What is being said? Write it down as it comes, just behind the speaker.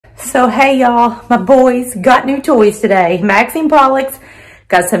So hey y'all, my boys got new toys today. Maxxie and Pollux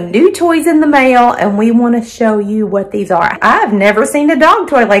got some new toys in the mail and we want to show you what these are. I've never seen a dog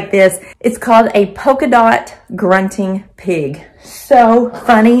toy like this. It's called a polka dot grunting pig. So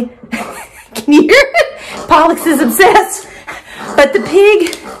funny. Can you hear it? Pollux is obsessed. But the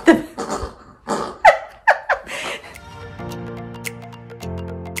pig,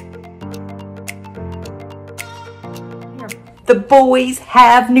 the boys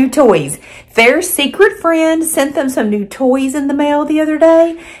have new toys. Their secret friend sent them some new toys in the mail the other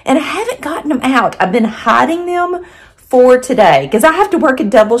day, and I haven't gotten them out. I've been hiding them for today because I have to work a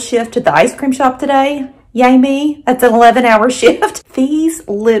double shift at the ice cream shop today. Yay me, that's an 11-hour shift. These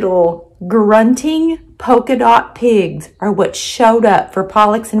little grunting polka dot pigs are what showed up for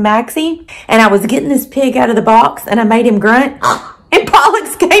Pollux and Maxxie. And I was getting this pig out of the box and I made him grunt and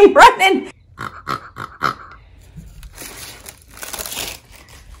Pollux came running.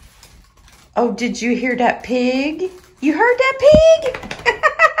 Oh, did you hear that pig? You heard that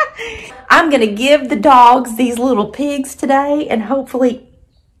pig? I'm gonna give the dogs these little pigs today and hopefully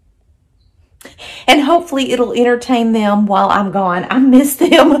it'll entertain them while I'm gone. I miss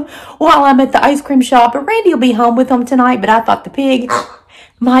them while I'm at the ice cream shop. But Randy will be home with them tonight, but I thought the pig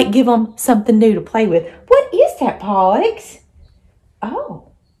might give them something new to play with. What is that, Pollux? Oh.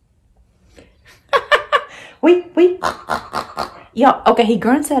 Yeah, okay, he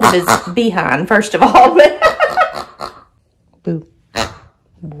grunts out of his behind, first of all, but boo.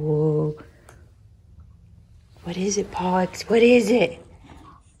 Whoa. What is it, Pollux? What is it?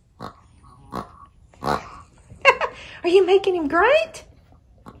 Are you making him grunt?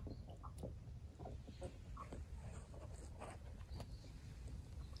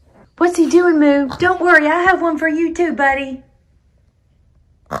 What's he doing, Moo? Don't worry, I have one for you too, buddy.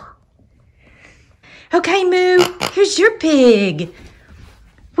 Okay, Moo, here's your pig.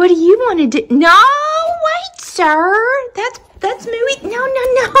 What do you want to do? No, wait, sir. That's Moo.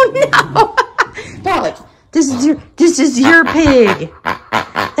 No. Pollux, this is your pig.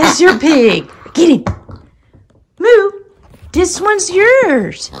 That's your pig. Get him. Moo, this one's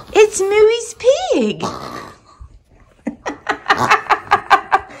yours. It's Mooie's pig.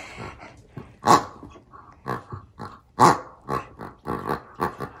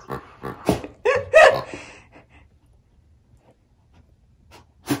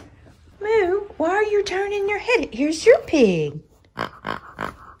 Moo, why are you turning your head? Here's your pig.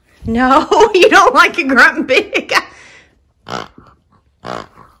 No, you don't like a grunting pig.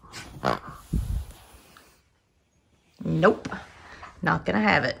 Nope, not gonna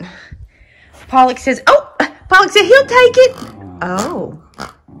have it. Pollux says, oh, Pollux said he'll take it. Oh.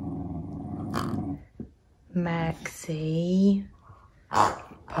 Maxxie.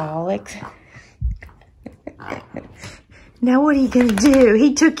 Pollux. Now what are you gonna do?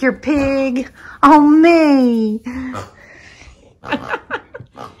 He took your pig. Oh, me.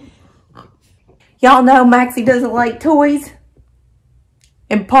 Y'all know Maxxie doesn't like toys.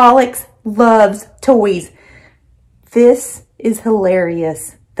 And Pollux loves toys. This is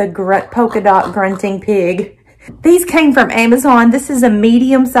hilarious. The polka dot grunting pig. These came from Amazon. This is a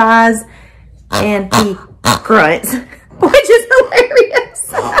medium size and he grunts, which is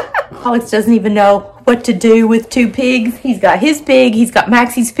hilarious. Pollux doesn't even know what to do with two pigs. He's got his pig, he's got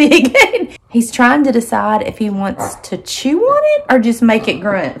Maxxie's pig. He's trying to decide if he wants to chew on it or just make it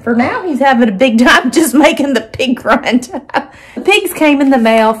grunt. For now, he's having a big time just making the pig grunt. The pigs came in the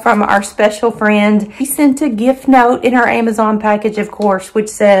mail from our special friend. He sent a gift note in our Amazon package, of course, which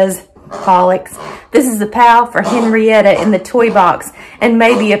says, Pollux, this is a pal for Henrietta in the toy box and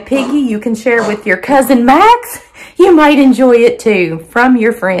maybe a piggy you can share with your cousin Max. You might enjoy it too, from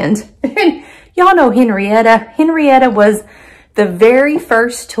your friend. Y'all know Henrietta. Henrietta was the very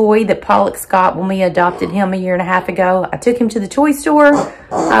first toy that Pollux got when we adopted him a year and a half ago. I took him to the toy store.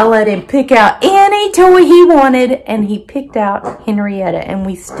 I let him pick out any toy he wanted, and he picked out Henrietta, and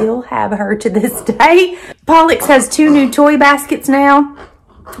we still have her to this day. Pollux has 2 new toy baskets now,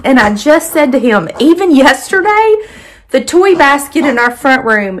 and I just said to him, even yesterday, the toy basket in our front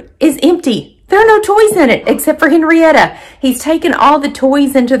room is empty. There are no toys in it except for Henrietta. He's taken all the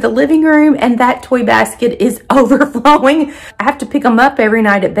toys into the living room and that toy basket is overflowing. I have to pick them up every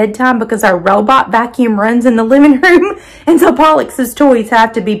night at bedtime because our robot vacuum runs in the living room. And so Pollux's toys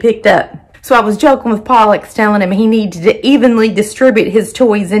have to be picked up. So I was joking with Pollux, telling him he needs to evenly distribute his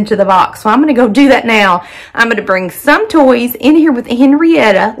toys into the box. So I'm going to go do that now. I'm going to bring some toys in here with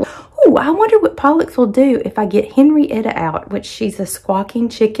Henrietta. Oh, I wonder what Pollux will do if I get Henrietta out, which she's a squawking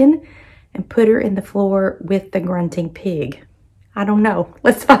chicken, and put her in the floor with the grunting pig. I don't know.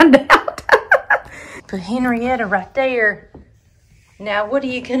 Let's find out. Put Henrietta right there. Now, what are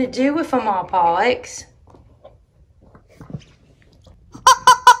you gonna do with them all, Pollux?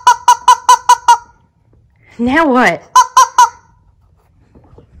 Now what?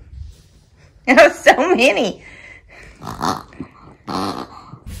 Oh, so many. Come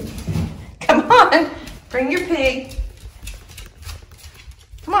on, bring your pig.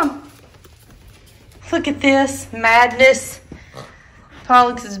 Come on. Look at this madness.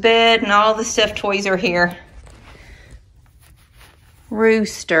 Pollux's bed and all the stuffed toys are here.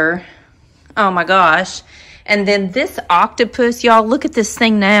 Rooster. Oh my gosh. And then this octopus, y'all, look at this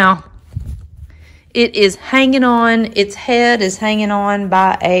thing now. It is hanging on, its head is hanging on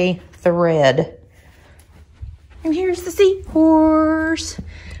by a thread. And here's the seahorse.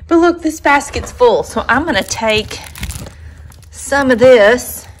 But look, this basket's full, so I'm gonna take some of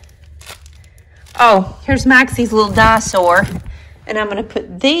this. Oh, here's Maxie's little dinosaur. And I'm gonna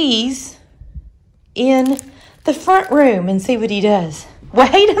put these in the front room and see what he does.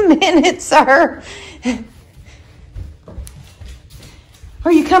 Wait a minute, sir.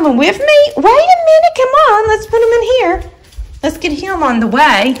 Are you coming with me? Wait a minute, come on, let's put him in here. Let's get him on the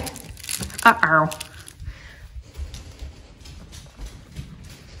way. Uh-oh.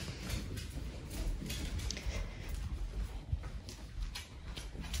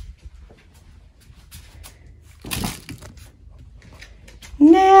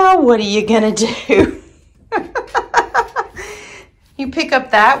 Now, what are you gonna do? You pick up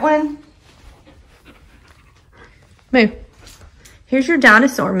that one. Moo. Here's your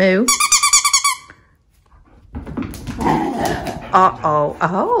dinosaur, Moo. Uh-oh.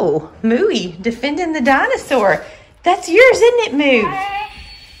 Oh, Mooey defending the dinosaur. That's yours, isn't it, Moo?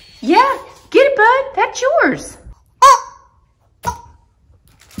 Yeah, get it, bud. That's yours.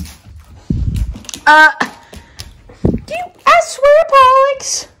 I swear,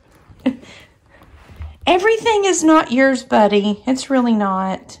 Pollux. Everything is not yours, buddy. It's really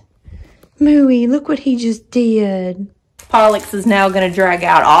not. Mooey, look what he just did. Pollux is now going to drag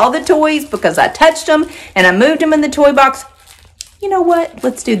out all the toys because I touched them and I moved them in the toy box. You know what?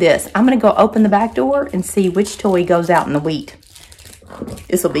 Let's do this. I'm going to go open the back door and see which toy goes out in the wheat.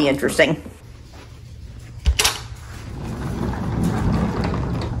 This will be interesting.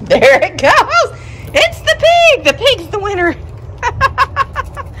 There it goes. It's the pig. The pig's the winner.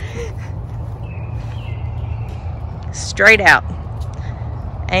 Straight out.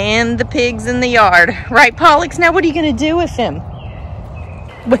 And the pig's in the yard. Right, Pollux? Now what are you going to do with him?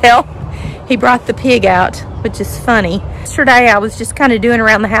 Well, he brought the pig out, which is funny. Yesterday I was just kind of doing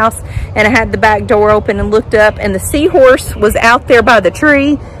around the house and I had the back door open and looked up and the seahorse was out there by the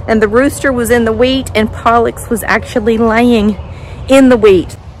tree and the rooster was in the wheat and Pollux was actually laying in the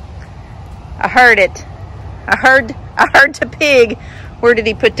wheat. I heard it. I heard the pig. Where did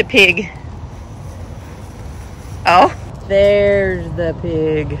he put the pig? Oh, there's the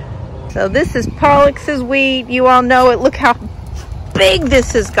pig. So this is Pollux's wheat. You all know it. Look how big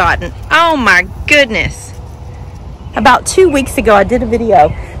this has gotten. Oh my goodness. About 2 weeks ago, I did a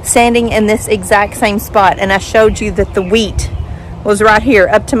video standing in this exact same spot and I showed you that the wheat was right here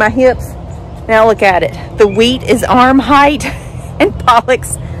up to my hips. Now look at it. The wheat is arm height and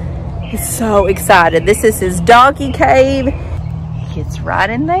Pollux is so excited. This is his doggy cave. He gets right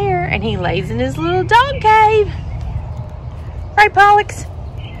in there and he lays in his little dog cave. Right, Pollux?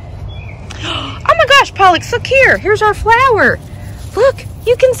 Oh my gosh, Pollux, look here. Here's our flower. Look,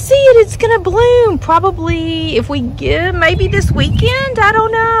 you can see it. It's gonna bloom. Probably if we get, maybe this weekend. I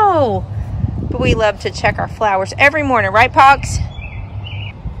don't know. But we love to check our flowers every morning, right, Pox?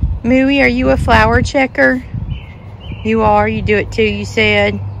 Mooey, are you a flower checker? You are. You do it too, you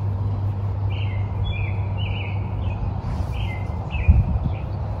said.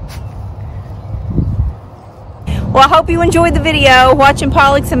 Well, I hope you enjoyed the video watching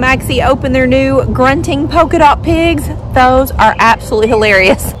Pollux and Maxie open their new grunting polka dot pigs. Those are absolutely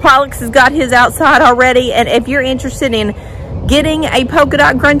hilarious. Pollux has got his outside already, and if you're interested in getting a polka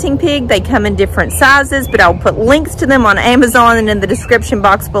dot grunting pig, they come in different sizes, but I'll put links to them on Amazon and in the description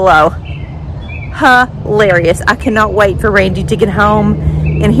box below. Hilarious. I cannot wait for Randy to get home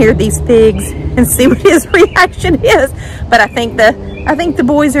and hear these pigs and see what his reaction is. But I think the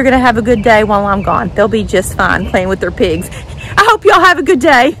boys are gonna have a good day while I'm gone. They'll be just fine playing with their pigs. I hope y'all have a good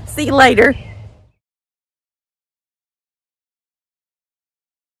day. See you later.